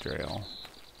long blood trail.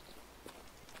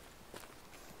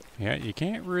 Yeah, you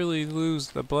can't really lose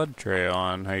the blood trail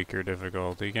on hiker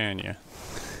difficulty, can you?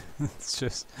 It's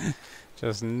just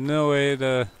no way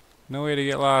to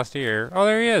get lost here. Oh,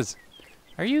 there he is.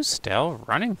 Are you still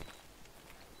running?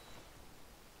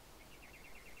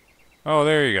 Oh,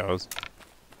 there he goes.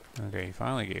 Okay, he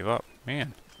finally gave up.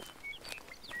 Man.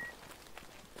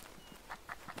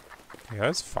 Yeah,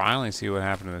 let's finally see what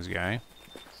happened to this guy.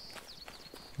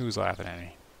 Who's laughing at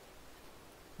me?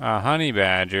 Honey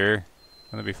badger.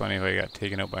 Wouldn't it be funny if I got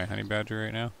taken out by a honey badger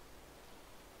right now?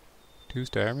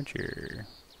 2-star mature.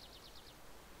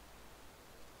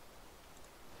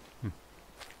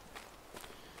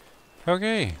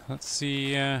 Okay, let's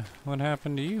see what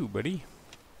happened to you, buddy.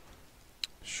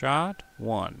 Shot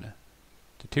 1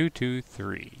 to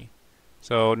 223.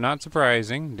 So, not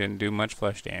surprising, didn't do much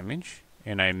flesh damage.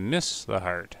 And I missed the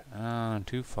heart.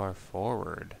 Too far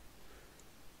forward.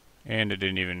 And it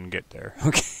didn't even get there.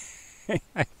 Okay.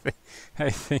 I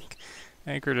think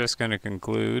we're just going to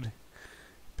conclude.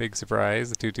 Big surprise,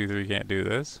 the 223 can't do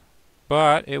this.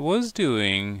 But it was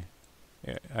doing...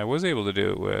 I was able to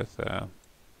do it with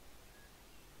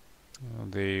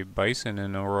the bison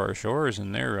in Aurora Shores,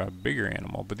 and they're a bigger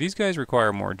animal. But these guys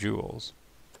require more jewels.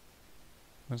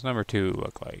 What's number 2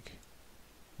 look like?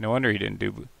 No wonder he didn't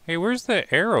do... Hey, where's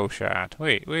the arrow shot?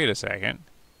 Wait a second.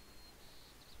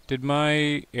 Did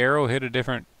my arrow hit a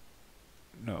different...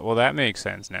 No, well, that makes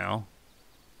sense now.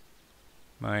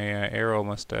 My arrow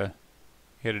must have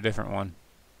hit a different one.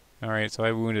 Alright, so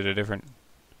I wounded a different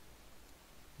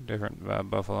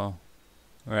buffalo.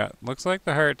 Yeah, looks like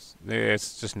the heart's...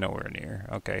 It's just nowhere near.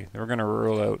 Okay, we're gonna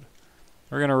rule out...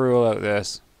 We're gonna rule out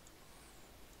this.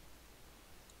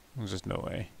 There's just no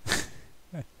way.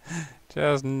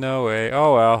 Just no way.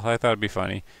 Oh well, I thought it'd be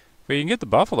funny. But you can get the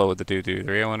buffalo with the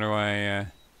 223. I wonder why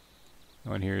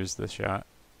no one hears the shot.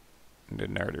 And did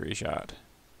an artery shot.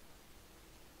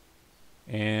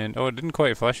 And, oh, it didn't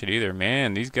quite flush it either.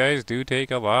 Man, these guys do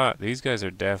take a lot. These guys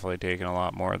are definitely taking a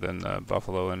lot more than the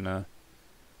buffalo and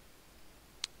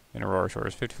in Aurora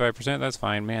Shores. 55%, that's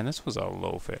fine. Man, this was a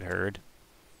low fit herd.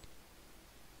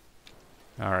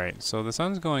 Alright, so the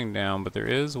sun's going down, but there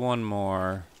is one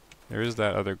more. There is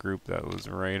that other group that was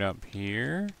right up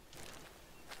here.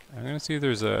 I'm gonna see if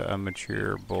there's a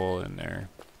mature bull in there.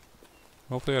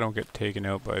 Hopefully I don't get taken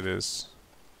out by this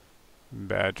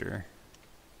badger.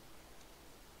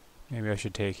 Maybe I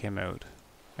should take him out.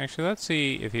 Actually, let's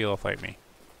see if he'll fight me.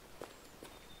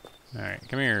 Alright,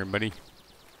 come here, buddy.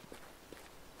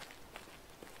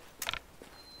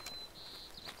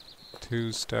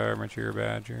 Two-star mature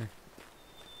badger.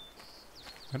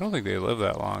 I don't think they live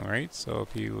that long, right? So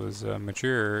if he was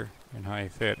mature and high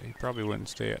fit, he probably wouldn't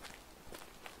stay at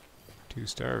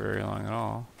two-star very long at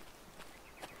all.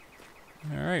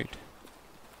 Alright.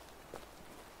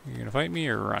 You gonna fight me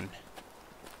or run?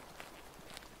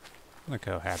 Look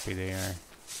how happy they are.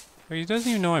 Oh, he doesn't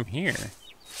even know I'm here.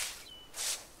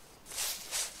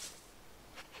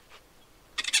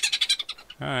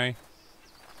 Hi.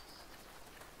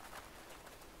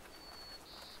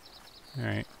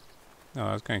 Alright.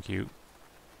 Oh, that's kind of cute.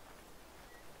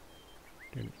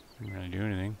 Didn't really do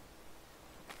anything.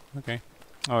 Okay.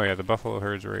 Oh yeah, the buffalo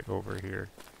herd's right over here.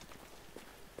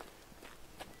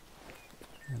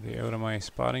 Are they out of my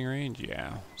spotting range?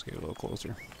 Yeah, let's get a little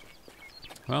closer.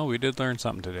 Well, we did learn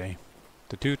something today.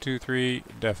 The 223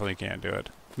 definitely can't do it.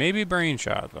 Maybe brain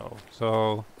shot though,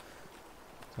 so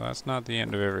that's not the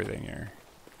end of everything here.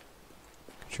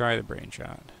 Try the brain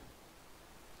shot.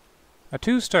 A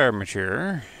 2-star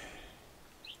mature.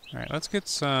 Alright, let's get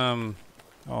some...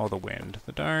 Oh, the wind.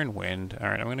 The darn wind.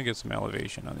 Alright, I'm gonna get some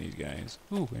elevation on these guys.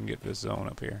 Ooh, and get this zone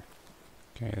up here.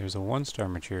 Okay, there's a 1-star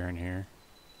mature in here.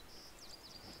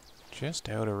 Just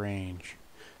out of range.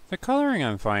 The coloring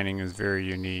I'm finding is very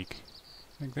unique.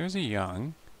 Like, there's a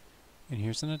young, and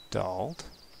here's an adult.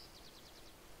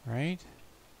 Right?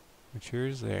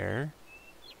 Matures there.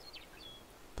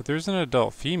 But there's an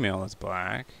adult female that's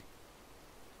black.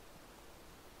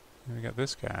 And we got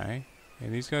this guy.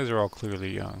 And these guys are all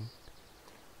clearly young.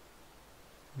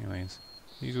 Anyways,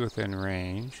 he's within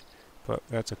range, but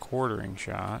that's a quartering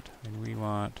shot, and we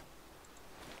want...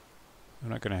 I'm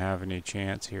not going to have any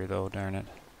chance here though, darn it.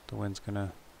 The wind's going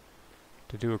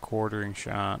to do a quartering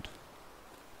shot.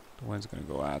 The wind's going to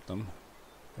go at them.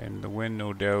 And the wind,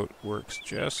 no doubt, works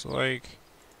just like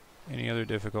any other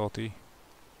difficulty.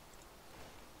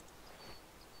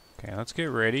 Okay, let's get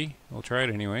ready. We'll try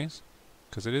it anyways,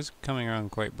 because it is coming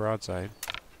around quite broadside.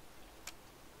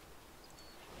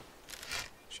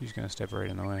 She's going to step right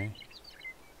in the way.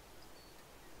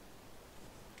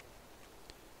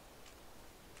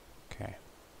 Okay.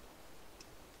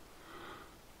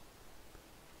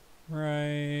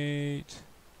 Right.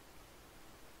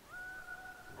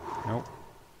 Nope.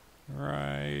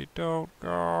 Right. Don't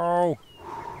go.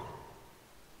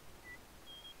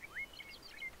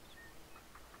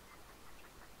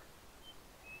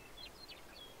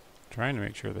 Trying to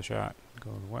make sure the shot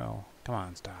goes well. Come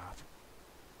on, stop.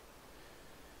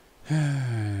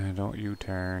 Don't you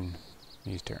turn.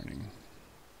 He's turning.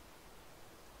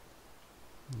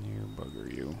 You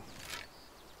bugger you.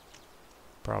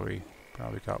 Probably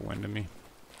caught wind of me.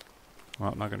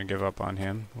 Well, I'm not going to give up on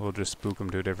him. We'll just spook him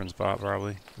to a different spot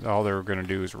probably. All they're going to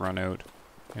do is run out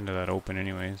into that open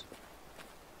anyways.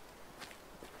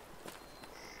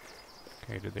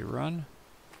 Okay, did they run?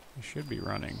 They should be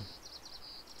running.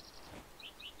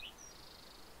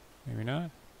 Maybe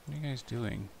not? What are you guys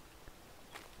doing?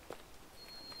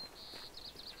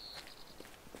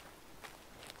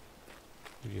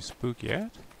 Did you spook yet?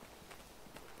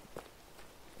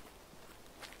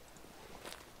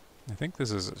 I think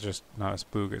this is just not a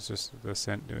spook, it's just the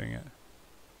scent doing it.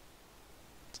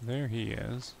 So there he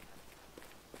is.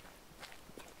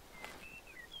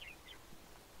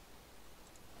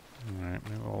 Alright,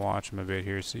 maybe we'll watch him a bit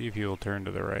here, see if he will turn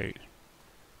to the right.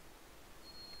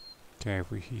 Okay,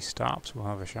 if he stops, we'll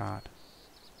have a shot.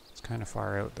 It's kind of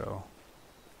far out though.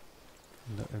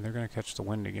 And they're going to catch the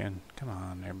wind again. Come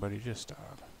on there, buddy, just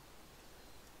stop.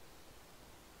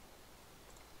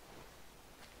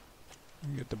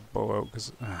 Get the bow out,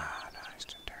 because... Ah, nice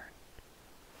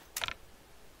turn.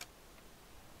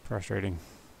 Frustrating.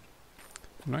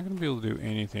 I'm not going to be able to do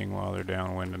anything while they're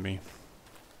downwind of me.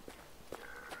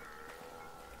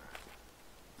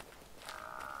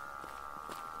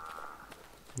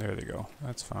 There they go.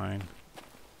 That's fine.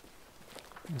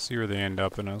 Let's see where they end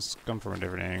up, and I'll come from a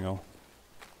different angle.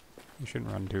 You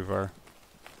shouldn't run too far.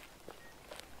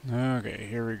 Okay,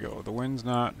 here we go. The wind's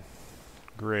not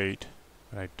great,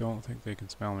 but I don't think they can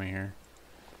smell me here.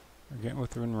 We're getting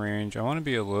within range. I want to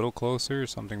be a little closer,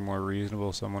 something more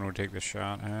reasonable someone would take the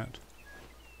shot at.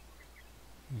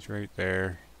 He's right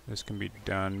there. this can be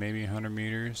done. Maybe 100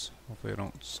 meters. Hopefully I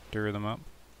don't stir them up.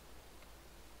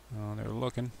 Oh, they're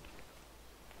looking.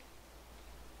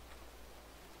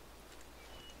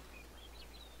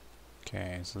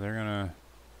 Okay, so they're gonna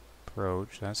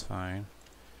approach. That's fine.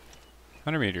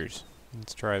 100 meters.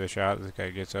 Let's try the shot. This guy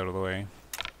gets out of the way.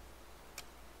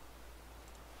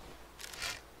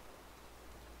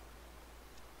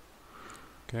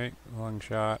 Okay, long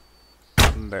shot.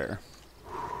 There.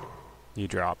 He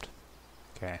dropped.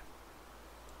 Okay.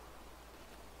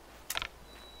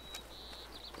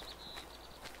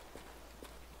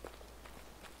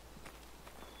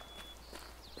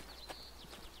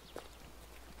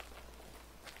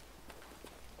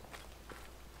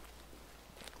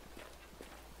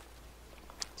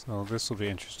 So this will be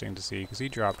interesting to see because he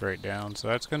dropped right down. So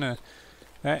that's gonna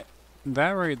that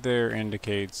right there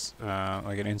indicates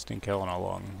like an instant kill on a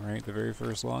lung, right? The very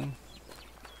first lung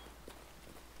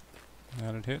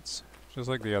that it hits, just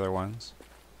like the other ones.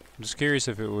 I'm just curious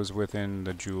if it was within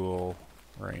the joule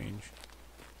range.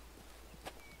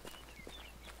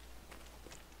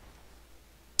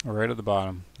 Or right at the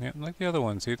bottom. Yeah, like the other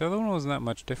one. See, the other one wasn't that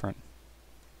much different.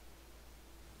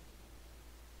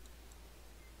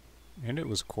 And it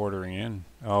was quartering in.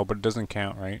 Oh, but it doesn't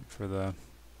count, right, for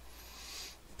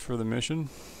the mission.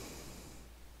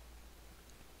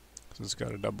 So it's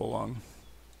got a double lung.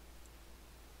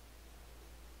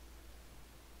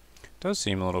 Does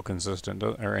seem a little consistent,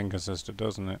 or inconsistent,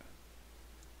 doesn't it?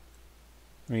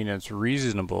 I mean, it's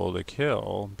reasonable to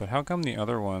kill, but how come the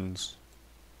other ones?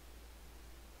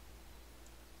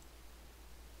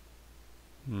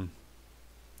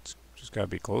 It's just gotta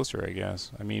be closer, I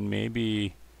guess. I mean,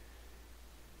 maybe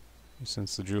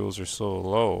since the joules are so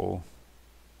low,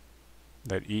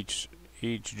 that each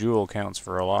joule counts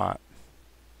for a lot.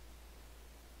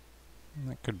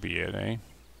 That could be it, eh?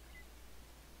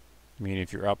 I mean,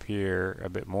 if you're up here a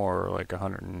bit more, like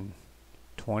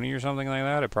 120 or something like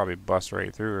that, it probably busts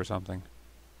right through or something.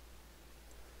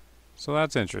 So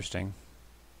that's interesting.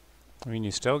 I mean,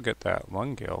 you still get that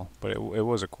lung kill, but it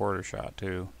was a quarter shot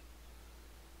too.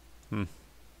 I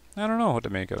don't know what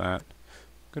to make of that.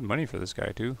 Good money for this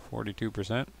guy too,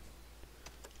 42%.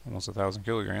 Almost 1,000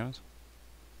 kilograms.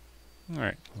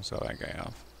 Alright, we'll sell that guy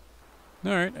off.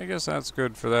 Alright, I guess that's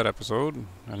good for that episode.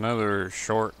 Another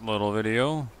short little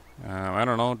video. I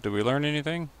don't know, did we learn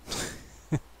anything?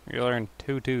 We learned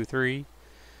 223.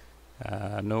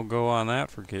 No go on that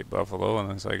for Cape Buffalo,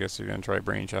 unless I guess you're going to try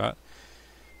Brain Shot.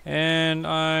 And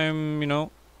I'm,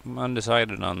 I'm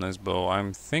undecided on this bow.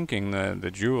 I'm thinking that the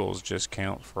joules just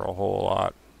count for a whole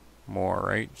lot more,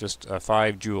 right? Just a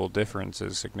 5 joule difference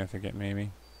is significant, maybe.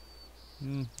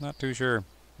 Not too sure.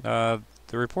 The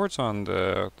reports on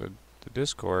the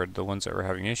Discord, the ones that were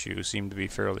having issues, seem to be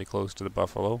fairly close to the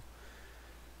Buffalo.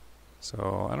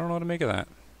 So I don't know what to make of that.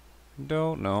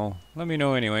 Don't know. Let me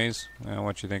know anyways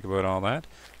what you think about all that.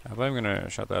 But I'm going to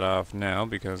shut that off now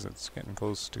because it's getting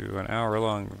close to an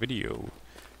hour-long video.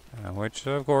 Which,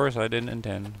 of course, I didn't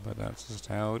intend, but that's just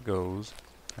how it goes.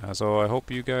 So I hope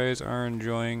you guys are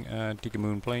enjoying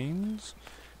Tikamoon Plains.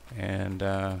 And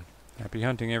happy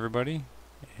hunting, everybody.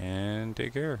 And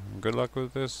take care. Good luck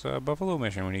with this Buffalo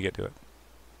mission when you get to it.